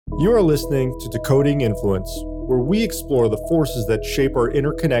You are listening to Decoding Influence, where we explore the forces that shape our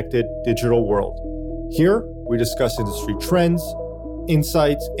interconnected digital world. Here, we discuss industry trends,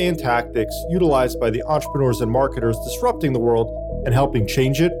 insights, and tactics utilized by the entrepreneurs and marketers disrupting the world and helping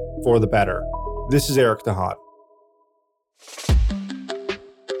change it for the better. This is Eric DeHaan.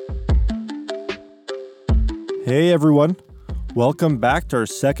 Hey everyone, welcome back to our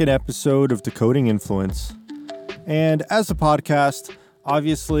second episode of Decoding Influence. And as a podcast,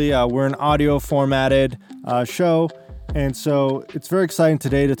 obviously we're an audio formatted show, and so it's very exciting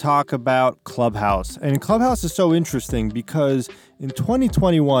today to talk about Clubhouse. And Clubhouse is so interesting because in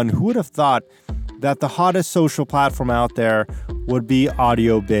 2021, who would have thought that the hottest social platform out there would be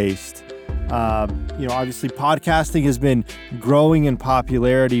audio-based? Obviously podcasting has been growing in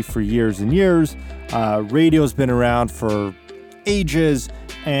popularity for years and years. Radio's been around for ages,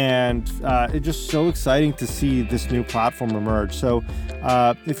 and it's just so exciting to see this new platform emerge. So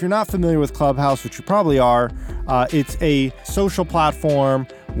if you're not familiar with Clubhouse, which you probably are, it's a social platform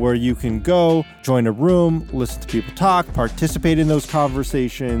where you can go, join a room, listen to people talk, participate in those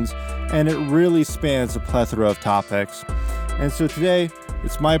conversations, and it really spans a plethora of topics. And so today,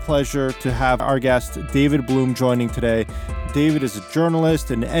 it's my pleasure to have our guest, David Bloom, joining today. David is a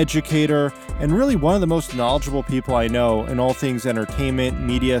journalist, an educator, and really one of the most knowledgeable people I know in all things entertainment,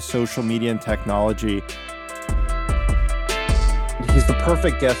 media, social media, and technology. He's the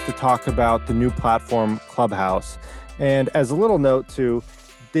perfect guest to talk about the new platform, Clubhouse. And as a little note too,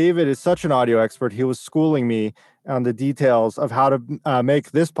 David is such an audio expert. He was schooling me on the details of how to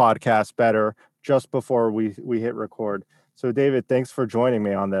make this podcast better just before we hit record. So David, thanks for joining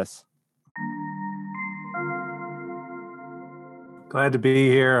me on this. Glad to be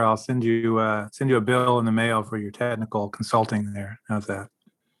here. I'll send you a bill in the mail for your technical consulting there. How's that?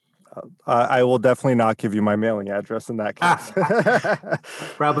 I will definitely not give you my mailing address in that case.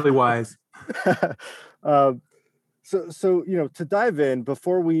 Probably wise. So to dive in,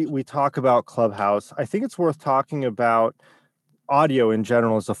 before we talk about Clubhouse, I think it's worth talking about audio in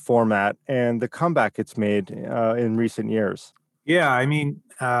general as a format and the comeback it's made in recent years. Yeah, I mean,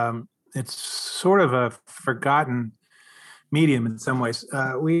 it's sort of a forgotten medium in some ways.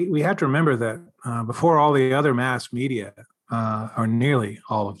 We have to remember that before all the other mass media, or nearly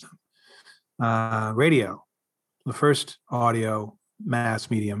all of them, radio, the first audio mass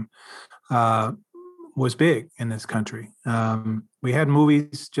medium, was big in this country. We had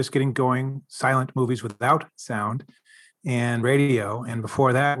movies just getting going, silent movies without sound, and radio. And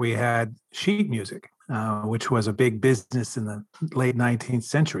before that, we had sheet music, which was a big business in the late 19th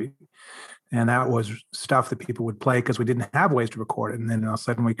century. And that was stuff that people would play because we didn't have ways to record it. And then all of a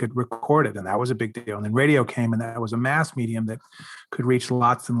sudden we could record it, and that was a big deal. And then radio came, and that was a mass medium that could reach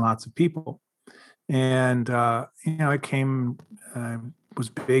lots and lots of people. And, it came, was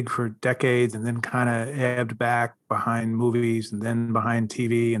big for decades, and then kind of ebbed back behind movies, and then behind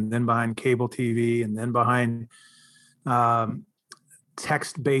TV, and then behind cable TV, and then behind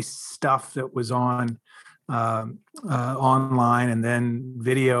text-based stuff that was on online, and then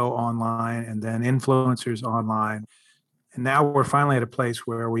video online, and then influencers online. And now we're finally at a place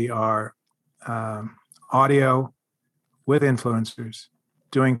where we are audio with influencers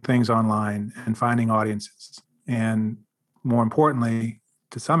doing things online and finding audiences. And more importantly,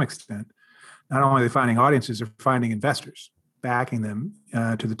 to some extent, not only are they finding audiences, they're finding investors backing them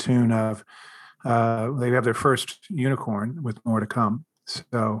to the tune of they have their first unicorn with more to come.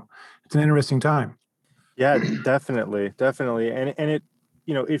 So it's an interesting time. Yeah, definitely. And it,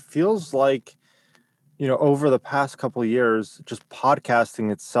 it feels like, over the past couple of years, just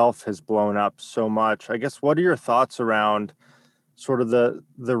podcasting itself has blown up so much. I guess, what are your thoughts around sort of the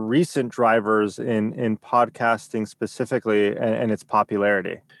recent drivers in podcasting specifically and its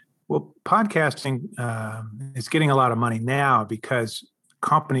popularity? Well, podcasting is getting a lot of money now because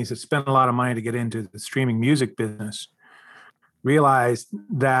companies that spend a lot of money to get into the streaming music business realized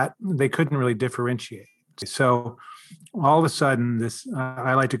that they couldn't really differentiate. So all of a sudden, this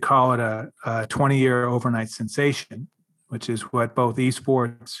I like to call it a 20-year overnight sensation, which is what both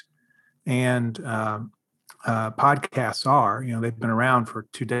esports and podcasts are. They've been around for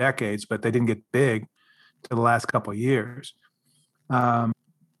 2 decades, but they didn't get big till the last couple of years.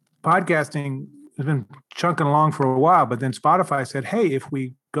 Podcasting has been chunking along for a while, but then Spotify said, hey, if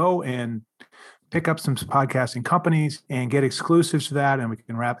we go and pick up some podcasting companies and get exclusives to that, and we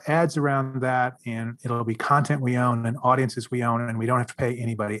can wrap ads around that, and it'll be content we own and audiences we own, and we don't have to pay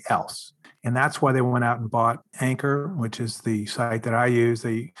anybody else. And that's why they went out and bought Anchor, which is the site that I use.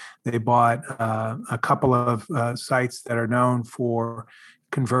 They bought a couple of sites that are known for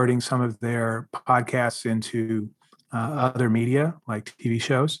converting some of their podcasts into other media like TV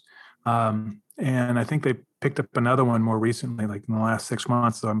shows. And I think they picked up another one more recently, like in the last 6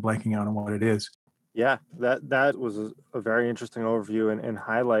 months, so I'm blanking out on what it is. Yeah, that was a very interesting overview and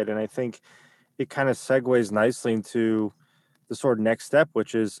highlight. And I think it kind of segues nicely into the sort of next step,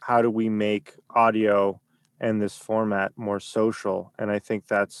 which is how do we make audio and this format more social? And I think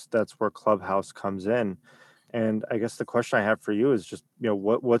that's where Clubhouse comes in. And I guess the question I have for you is just,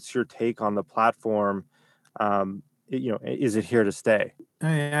 what's your take on the platform? Is it here to stay?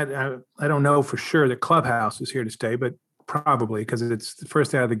 I don't know for sure that Clubhouse is here to stay, but probably because it's the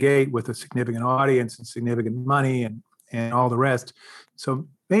first out of the gate with a significant audience and significant money and all the rest. So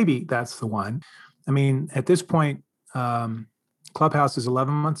maybe that's the one. I mean, at this point, Clubhouse is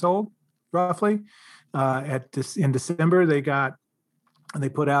 11 months old, roughly. In December, they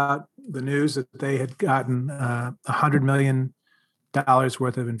put out the news that they had gotten $100 million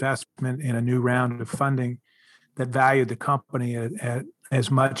worth of investment in a new round of funding that valued the company at as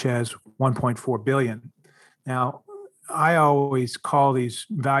much as 1.4 billion. Now, I always call these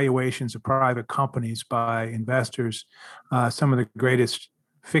valuations of private companies by investors some of the greatest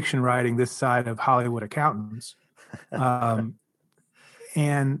fiction writing this side of Hollywood accountants.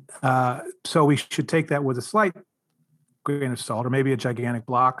 So we should take that with a slight grain of salt, or maybe a gigantic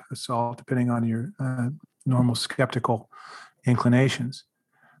block of salt, depending on your normal skeptical inclinations.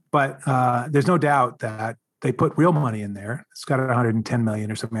 But there's no doubt that they put real money in there. It's got 110 million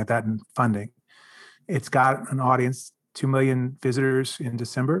or something like that in funding. It's got an audience, 2 million visitors in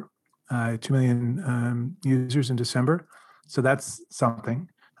December, 2 million users in December. So that's something.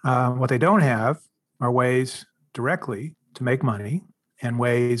 What they don't have are ways directly to make money and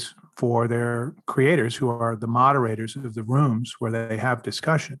ways for their creators, who are the moderators of the rooms where they have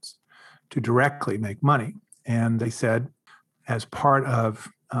discussions, to directly make money. And they said, as part of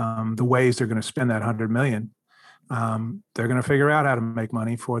the ways they're going to spend that 100 million, they're going to figure out how to make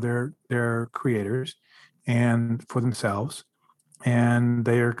money for their creators and for themselves, and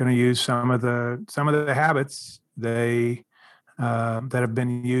they are going to use some of the habits that have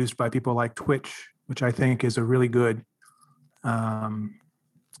been used by people like Twitch, which I think is a really good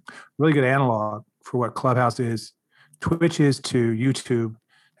analog for what Clubhouse is. Twitch is to YouTube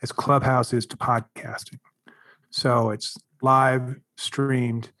as Clubhouse is to podcasting. So it's live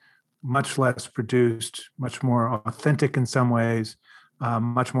streamed, much less produced, much more authentic in some ways,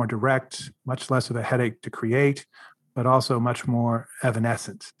 much more direct, much less of a headache to create, but also much more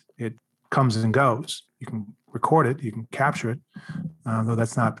evanescent. It comes and goes. You can record it, you can capture it, though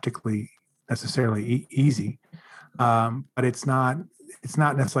that's not particularly necessarily easy. But it's not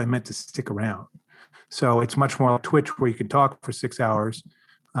necessarily meant to stick around. So it's much more like Twitch, where you can talk for 6 hours,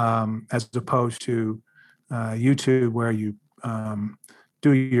 as opposed to YouTube, where you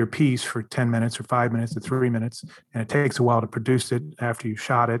do your piece for 10 minutes or 5 minutes or 3 minutes, and it takes a while to produce it after you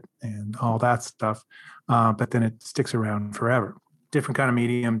shot it and all that stuff. But then it sticks around forever. Different kind of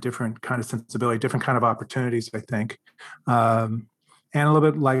medium, different kind of sensibility, different kind of opportunities, I think. And a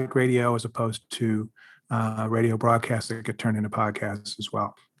little bit like radio, as opposed to radio broadcasts that get turned into podcasts as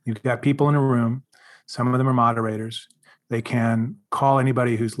well. You've got people in a room. Some of them are moderators. They can call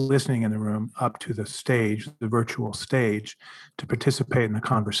anybody who's listening in the room up to the stage, the virtual stage, to participate in the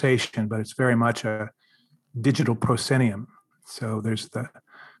conversation, but it's very much a digital proscenium. So there's the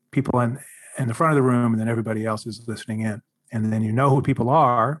people in the front of the room, and then everybody else is listening in. And then you know who people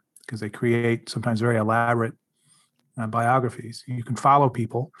are, because they create sometimes very elaborate biographies. You can follow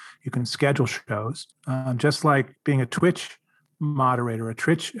people. You can schedule shows. Just like being a Twitch moderator, a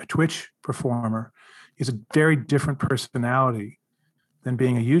Twitch performer is a very different personality than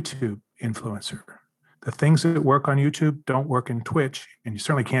being a YouTube influencer. The things that work on YouTube don't work in Twitch, and you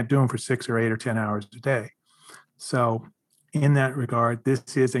certainly can't do them for 6 or 8 or 10 hours a day. So in that regard,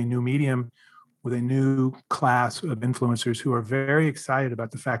 this is a new medium with a new class of influencers who are very excited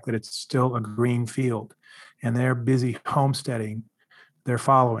about the fact that it's still a green field, and they're busy homesteading their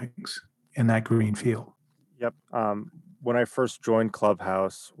followings in that green field. Yep. When I first joined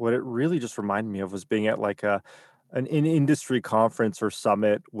Clubhouse, what it really just reminded me of was being at like an industry conference or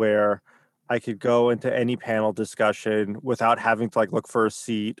summit, where I could go into any panel discussion without having to like look for a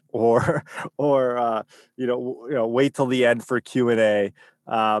seat or wait till the end for Q&A.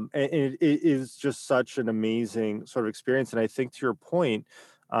 And it is just such an amazing sort of experience. And I think, to your point,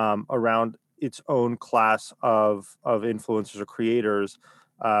 around its own class of influencers or creators,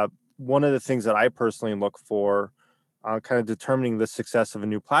 one of the things that I personally look for, kind of determining the success of a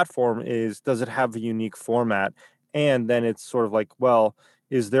new platform, is, does it have a unique format? And then it's sort of like, well,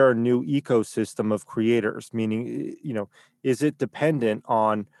 is there a new ecosystem of creators? Meaning, is it dependent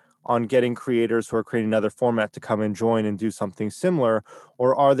on on getting creators who are creating another format to come and join and do something similar?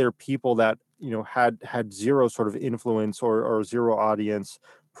 Or are there people that, had zero sort of influence or zero audience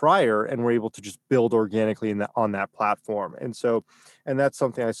prior and were able to just build organically on that platform? And that's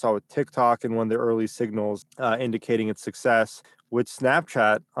something I saw with TikTok and one of the early signals indicating its success. With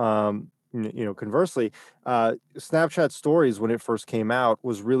Snapchat, conversely, Snapchat Stories, when it first came out,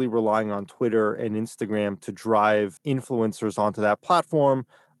 was really relying on Twitter and Instagram to drive influencers onto that platform.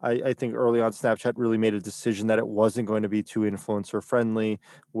 I think early on, Snapchat really made a decision that it wasn't going to be too influencer friendly,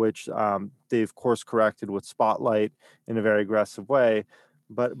 which they've course corrected with Spotlight in a very aggressive way.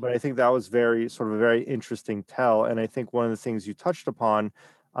 But I think that was very sort of a very interesting tell. And I think one of the things you touched upon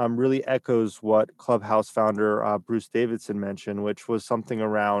really echoes what Clubhouse founder Bruce Davidson mentioned, which was something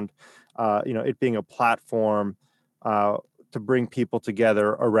around it being a platform to bring people together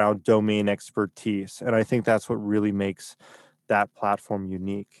around domain expertise. And I think that's what really makes that platform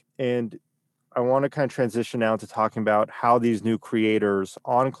unique. And I want to kind of transition now to talking about how these new creators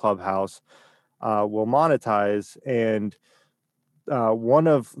on Clubhouse will monetize. And one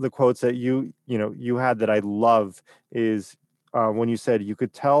of the quotes that you had that I love is when you said you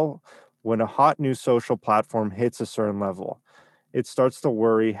could tell when a hot new social platform hits a certain level, it starts to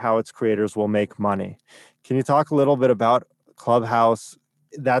worry how its creators will make money. Can you talk a little bit about Clubhouse,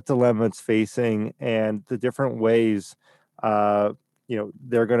 that dilemma it's facing, and the different ways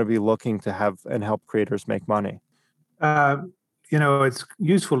they're going to be looking to have and help creators make money? It's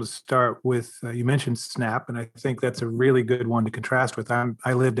useful to start with, you mentioned Snap, and I think that's a really good one to contrast with.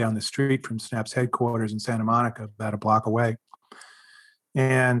 I live down the street from Snap's headquarters in Santa Monica, about a block away.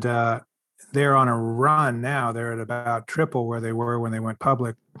 And they're on a run now. They're at about triple where they were when they went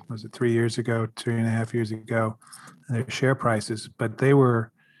public. Was it 3 years ago, 2.5 years ago, their share prices? But they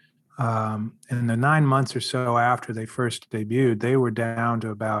were, in the 9 months or so after they first debuted, they were down to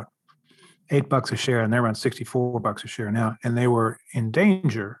about $8 a share, and they're around $64 a share now. And they were in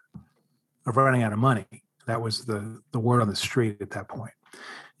danger of running out of money. That was the word on the street at that point.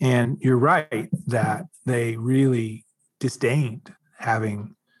 And you're right that they really disdained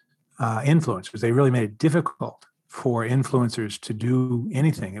having influencers. They really made it difficult for influencers to do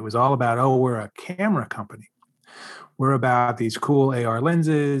anything. It was all about, we're a camera company. We're about these cool AR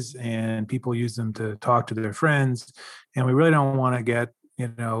lenses, and people use them to talk to their friends. And we really don't want to get,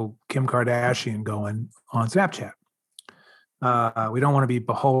 Kim Kardashian going on Snapchat. We don't want to be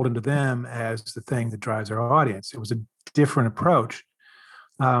beholden to them as the thing that drives our audience. It was a different approach.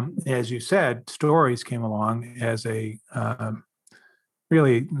 As you said, Stories came along as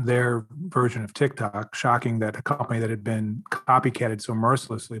really their version of TikTok. Shocking that a company that had been copycatted so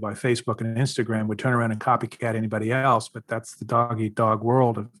mercilessly by Facebook and Instagram would turn around and copycat anybody else. But that's the dog-eat-dog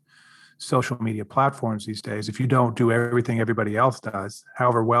world of social media platforms these days. If you don't do everything everybody else does,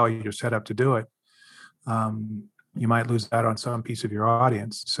 however well you're set up to do it, you might lose out on some piece of your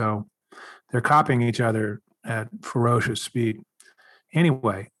audience. So they're copying each other at ferocious speed.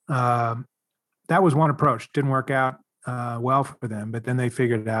 Anyway, that was one approach. Didn't work out well for them, but then they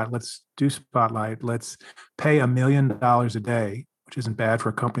figured out, let's do Spotlight. Let's pay $1 million a day, which isn't bad for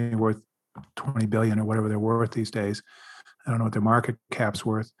a company worth 20 billion or whatever they're worth these days. I don't know what their market cap's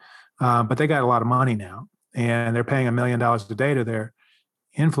worth, but they got a lot of money now, and they're paying $1 million a day to their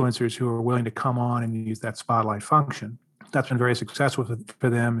influencers who are willing to come on and use that Spotlight function. That's been very successful for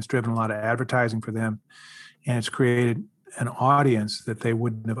them. It's driven a lot of advertising for them, and it's created an audience that they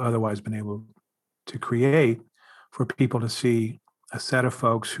wouldn't have otherwise been able to create, for people to see a set of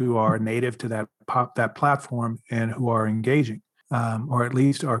folks who are native to that platform and who are engaging, or at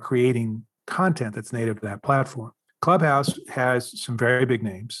least are creating content that's native to that platform. Clubhouse has some very big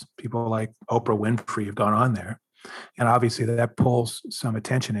names. People like Oprah Winfrey have gone on there, and obviously that pulls some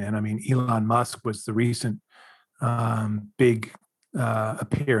attention in. I mean, Elon Musk was the recent big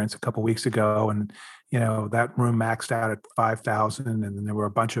appearance a couple weeks ago, and that room maxed out at 5,000, and then there were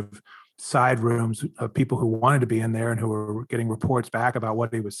a bunch of side rooms of people who wanted to be in there and who were getting reports back about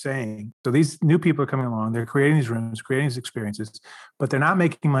what he was saying. So these new people are coming along, they're creating these rooms, creating these experiences, but they're not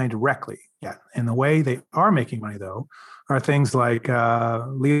making money directly yet. And the way they are making money, though, are things like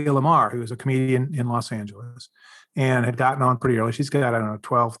Leah Lamar, who is a comedian in Los Angeles and had gotten on pretty early. She's got,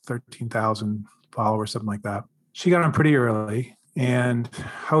 12, 13,000 followers, something like that. She got on pretty early and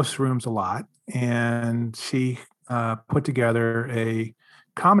hosts rooms a lot. And she put together a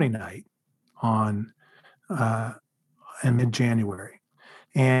comedy night in mid-January,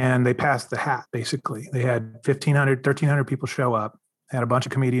 and they passed the hat. Basically, they had 1,300 people show up, had a bunch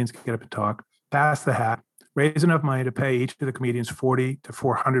of comedians get up and talk, pass the hat, raise enough money to pay each of the comedians $40 to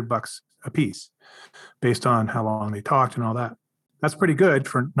 $400 a piece, based on how long they talked and all that. that's pretty good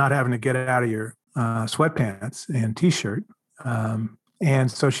for not having to get out of your sweatpants and t-shirt.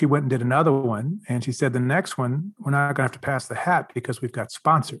 And so she went and did another one. And she said, the next one, we're not going to have to pass the hat because we've got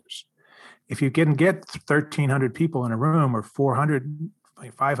sponsors. If you can get 1,300 people in a room, or 400,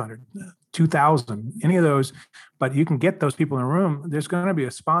 500, 2,000, any of those, but you can get those people in a room, there's going to be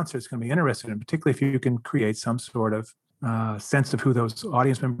a sponsor that's going to be interested in, particularly if you can create some sort of sense of who those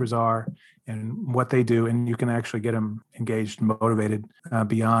audience members are and what they do, and you can actually get them engaged and motivated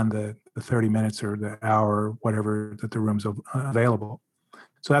beyond the 30 minutes or the hour or whatever that the room's available.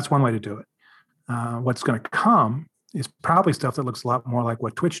 So that's one way to do it. What's going to come is probably stuff that looks a lot more like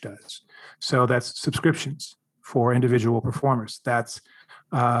what Twitch does. So that's subscriptions for individual performers. That's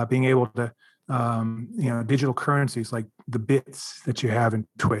being able to, digital currencies like the bits that you have in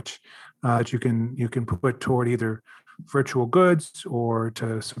Twitch that you can put toward either virtual goods or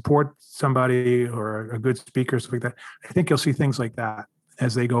to support somebody or a good speaker, stuff like that. I think you'll see things like that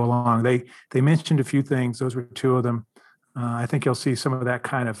as they go along. They mentioned a few things. Those were two of them. I think you'll see some of that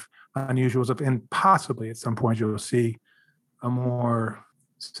kind of unusual stuff, and possibly at some point you'll see a more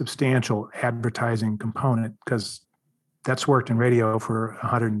substantial advertising component, because that's worked in radio for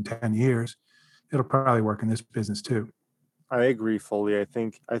 110 years. It'll probably work in this business too. I agree fully. I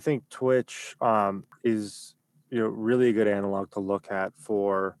think Twitch is really a good analog to look at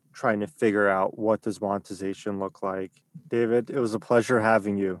for trying to figure out what does monetization look like. David, it was a pleasure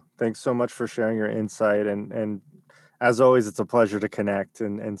having you. Thanks so much for sharing your insight, and as always, it's a pleasure to connect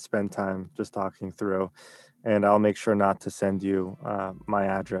and spend time just talking through. And I'll make sure not to send you my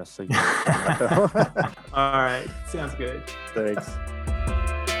address. So you All right. Sounds good. Thanks.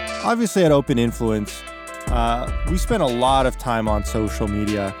 Obviously, at Open Influence, we spend a lot of time on social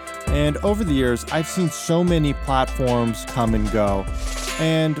media. And over the years, I've seen so many platforms come and go.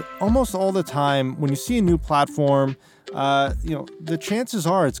 And almost all the time, when you see a new platform, the chances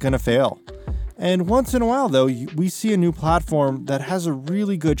are it's going to fail. And once in a while, though, we see a new platform that has a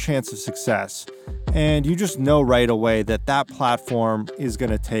really good chance of success. And you just know right away that that platform is going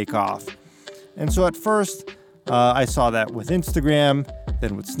to take off. And so at first, I saw that with Instagram,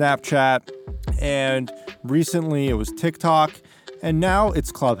 then with Snapchat, and recently it was TikTok, and now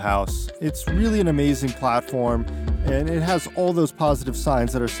it's Clubhouse. It's really an amazing platform, and it has all those positive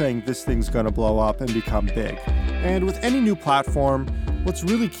signs that are saying this thing's going to blow up and become big. And with any new platform, what's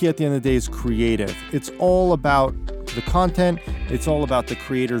really key at the end of the day is creative. It's all about the content. It's all about the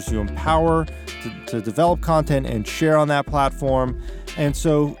creators you empower to develop content and share on that platform. And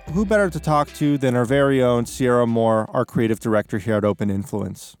so who better to talk to than our very own Sierra Moore, our creative director here at Open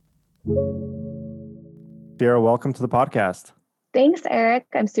Influence. Sierra, welcome to the podcast. Thanks, Eric.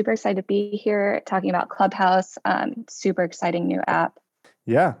 I'm super excited to be here talking about Clubhouse. Super exciting new app.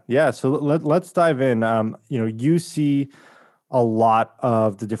 Yeah. So let's dive in. You see a lot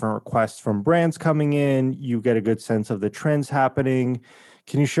of the different requests from brands coming in. You get a good sense of the trends happening.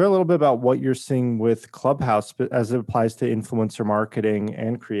 Can you share a little bit about what you're seeing with Clubhouse as it applies to influencer marketing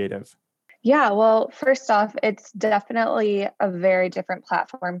and creative? Yeah, well, first off, it's definitely a very different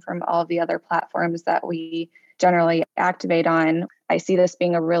platform from all the other platforms that we generally activate on. I see this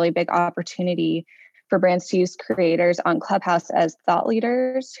being a really big opportunity for brands to use creators on Clubhouse as thought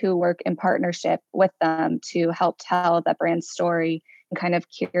leaders who work in partnership with them to help tell the brand story and kind of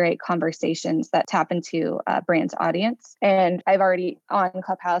curate conversations that tap into a brand's audience. And I've already on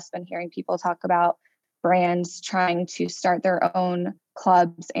Clubhouse been hearing people talk about brands trying to start their own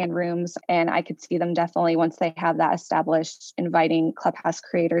clubs and rooms. And I could see them definitely, once they have that established, inviting Clubhouse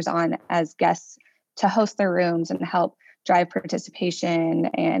creators on as guests to host their rooms and help drive participation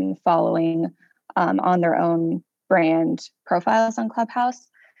and following on their own brand profiles on Clubhouse.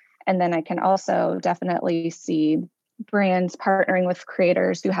 And then I can also definitely see brands partnering with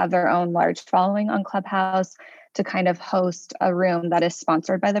creators who have their own large following on Clubhouse to kind of host a room that is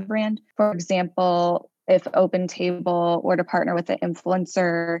sponsored by the brand. For example, if Open Table were to partner with an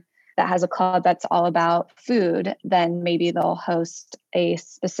influencer that has a club that's all about food, then maybe they'll host a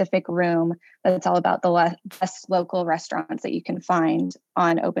specific room that's all about the best local restaurants that you can find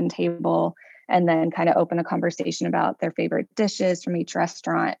on Open Table, and then kind of open a conversation about their favorite dishes from each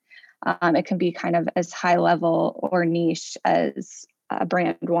restaurant. It can be kind of as high level or niche as a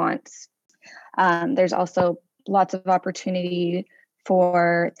brand wants. There's also lots of opportunity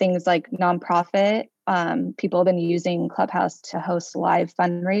for things like nonprofit. People have been using Clubhouse to host live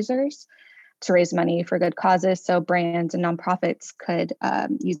fundraisers to raise money for good causes. So brands and nonprofits could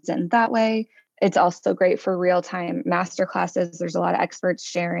use it in that way. It's also great for real-time masterclasses. There's a lot of experts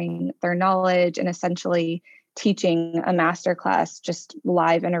sharing their knowledge and essentially teaching a masterclass just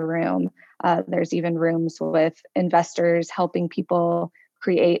live in a room There's even rooms with investors helping people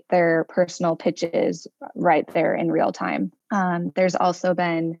create their personal pitches right there in real time. There's also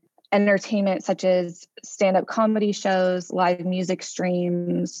been entertainment such as stand-up comedy shows, live music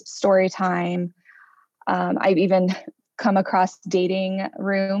streams, story time. I've even come across dating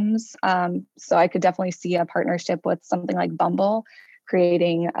rooms. So I could definitely see a partnership with something like Bumble,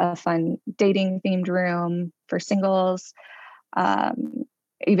 creating a fun dating themed room for singles.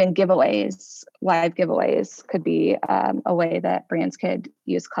 Even giveaways, live giveaways could be a way that brands could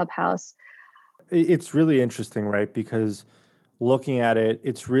use Clubhouse. It's really interesting, right? Because looking at it,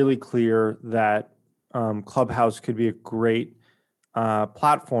 it's really clear that Clubhouse could be a great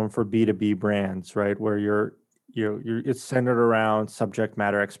platform for B2B brands, right? Where it's centered around subject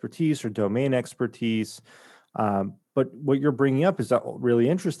matter expertise or domain expertise. But what you're bringing up is really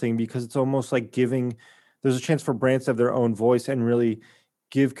interesting because it's almost like there's a chance for brands to have their own voice and really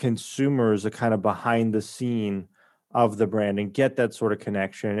give consumers a kind of behind the scene of the brand and get that sort of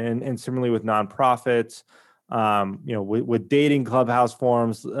connection. And similarly with nonprofits, with dating Clubhouse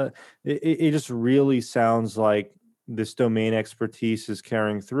forums, it just really sounds like this domain expertise is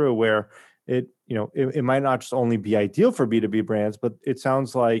carrying through where it might not just only be ideal for B2B brands, but it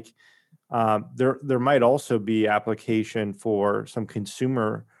sounds like there might also be application for some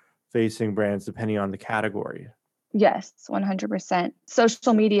consumer facing brands depending on the category. Yes, 100%.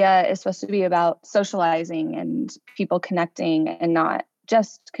 Social media is supposed to be about socializing and people connecting and not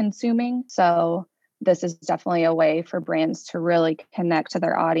just consuming. So this is definitely a way for brands to really connect to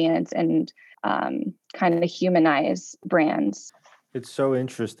their audience and kind of humanize brands. It's so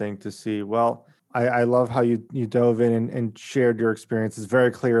interesting to see. Well, I love how you dove in and shared your experience. It's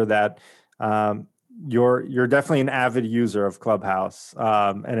very clear that you're definitely an avid user of Clubhouse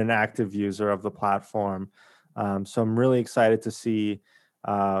and an active user of the platform. So I'm really excited to see,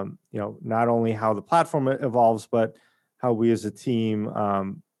 not only how the platform evolves, but how we as a team,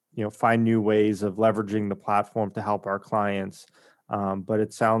 find new ways of leveraging the platform to help our clients. But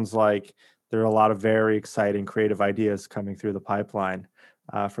it sounds like there are a lot of very exciting creative ideas coming through the pipeline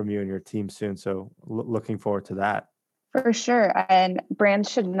from you and your team soon. So looking forward to that. For sure. And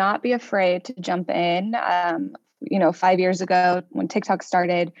brands should not be afraid to jump in. 5 years ago when TikTok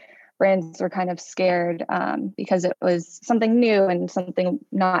started, brands were kind of scared because it was something new and something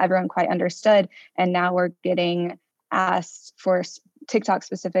not everyone quite understood. And now we're getting asked for TikTok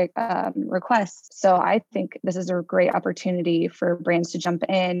specific requests. So I think this is a great opportunity for brands to jump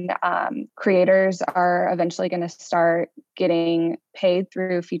in. Creators are eventually going to start getting paid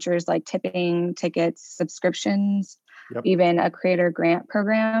through features like tipping, tickets, subscriptions, even a creator grant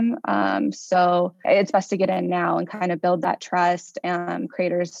program. So it's best to get in now and kind of build that trust.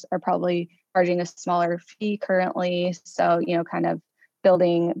 Creators are probably charging a smaller fee currently. So, kind of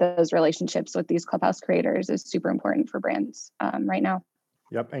building those relationships with these Clubhouse creators is super important for brands right now.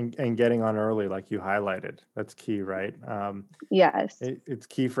 Yep. And getting on early, like you highlighted, that's key, right? Yes. It's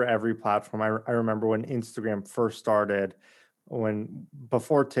key for every platform. I remember when Instagram first started,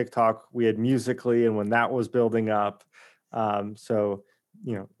 before TikTok, we had Musical.ly, and when that was building up.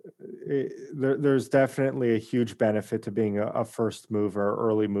 There's definitely a huge benefit to being a first mover,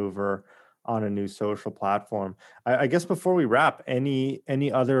 early mover on a new social platform. I guess before we wrap, any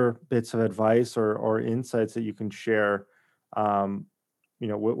other bits of advice or insights that you can share,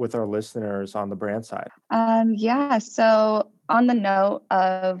 with our listeners on the brand side? So on the note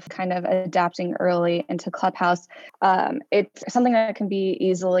of kind of adapting early into Clubhouse, it's something that can be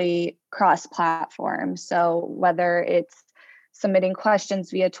easily cross-platform. So whether it's submitting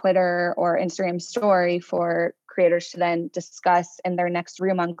questions via Twitter or Instagram story for creators to then discuss in their next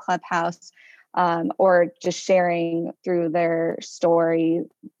room on Clubhouse, or just sharing through their story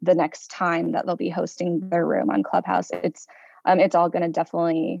the next time that they'll be hosting their room on Clubhouse. It's all going to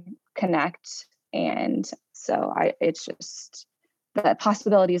definitely connect. And so it's just, the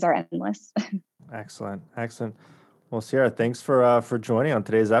possibilities are endless. Excellent. Well, Sierra, thanks for joining on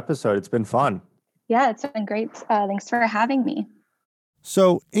today's episode. It's been fun. Yeah, it's been great. Thanks for having me.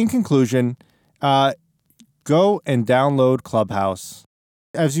 So in conclusion, go and download Clubhouse.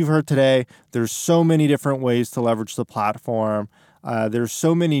 As you've heard today, there's so many different ways to leverage the platform. There's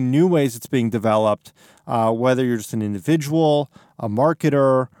so many new ways it's being developed, whether you're just an individual, a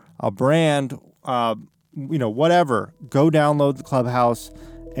marketer, a brand, whatever. Go download the Clubhouse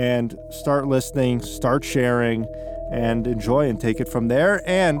and start listening, start sharing, and enjoy and take it from there.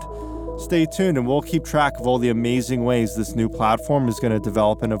 And stay tuned, and we'll keep track of all the amazing ways this new platform is going to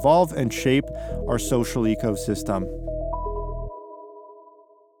develop and evolve and shape our social ecosystem.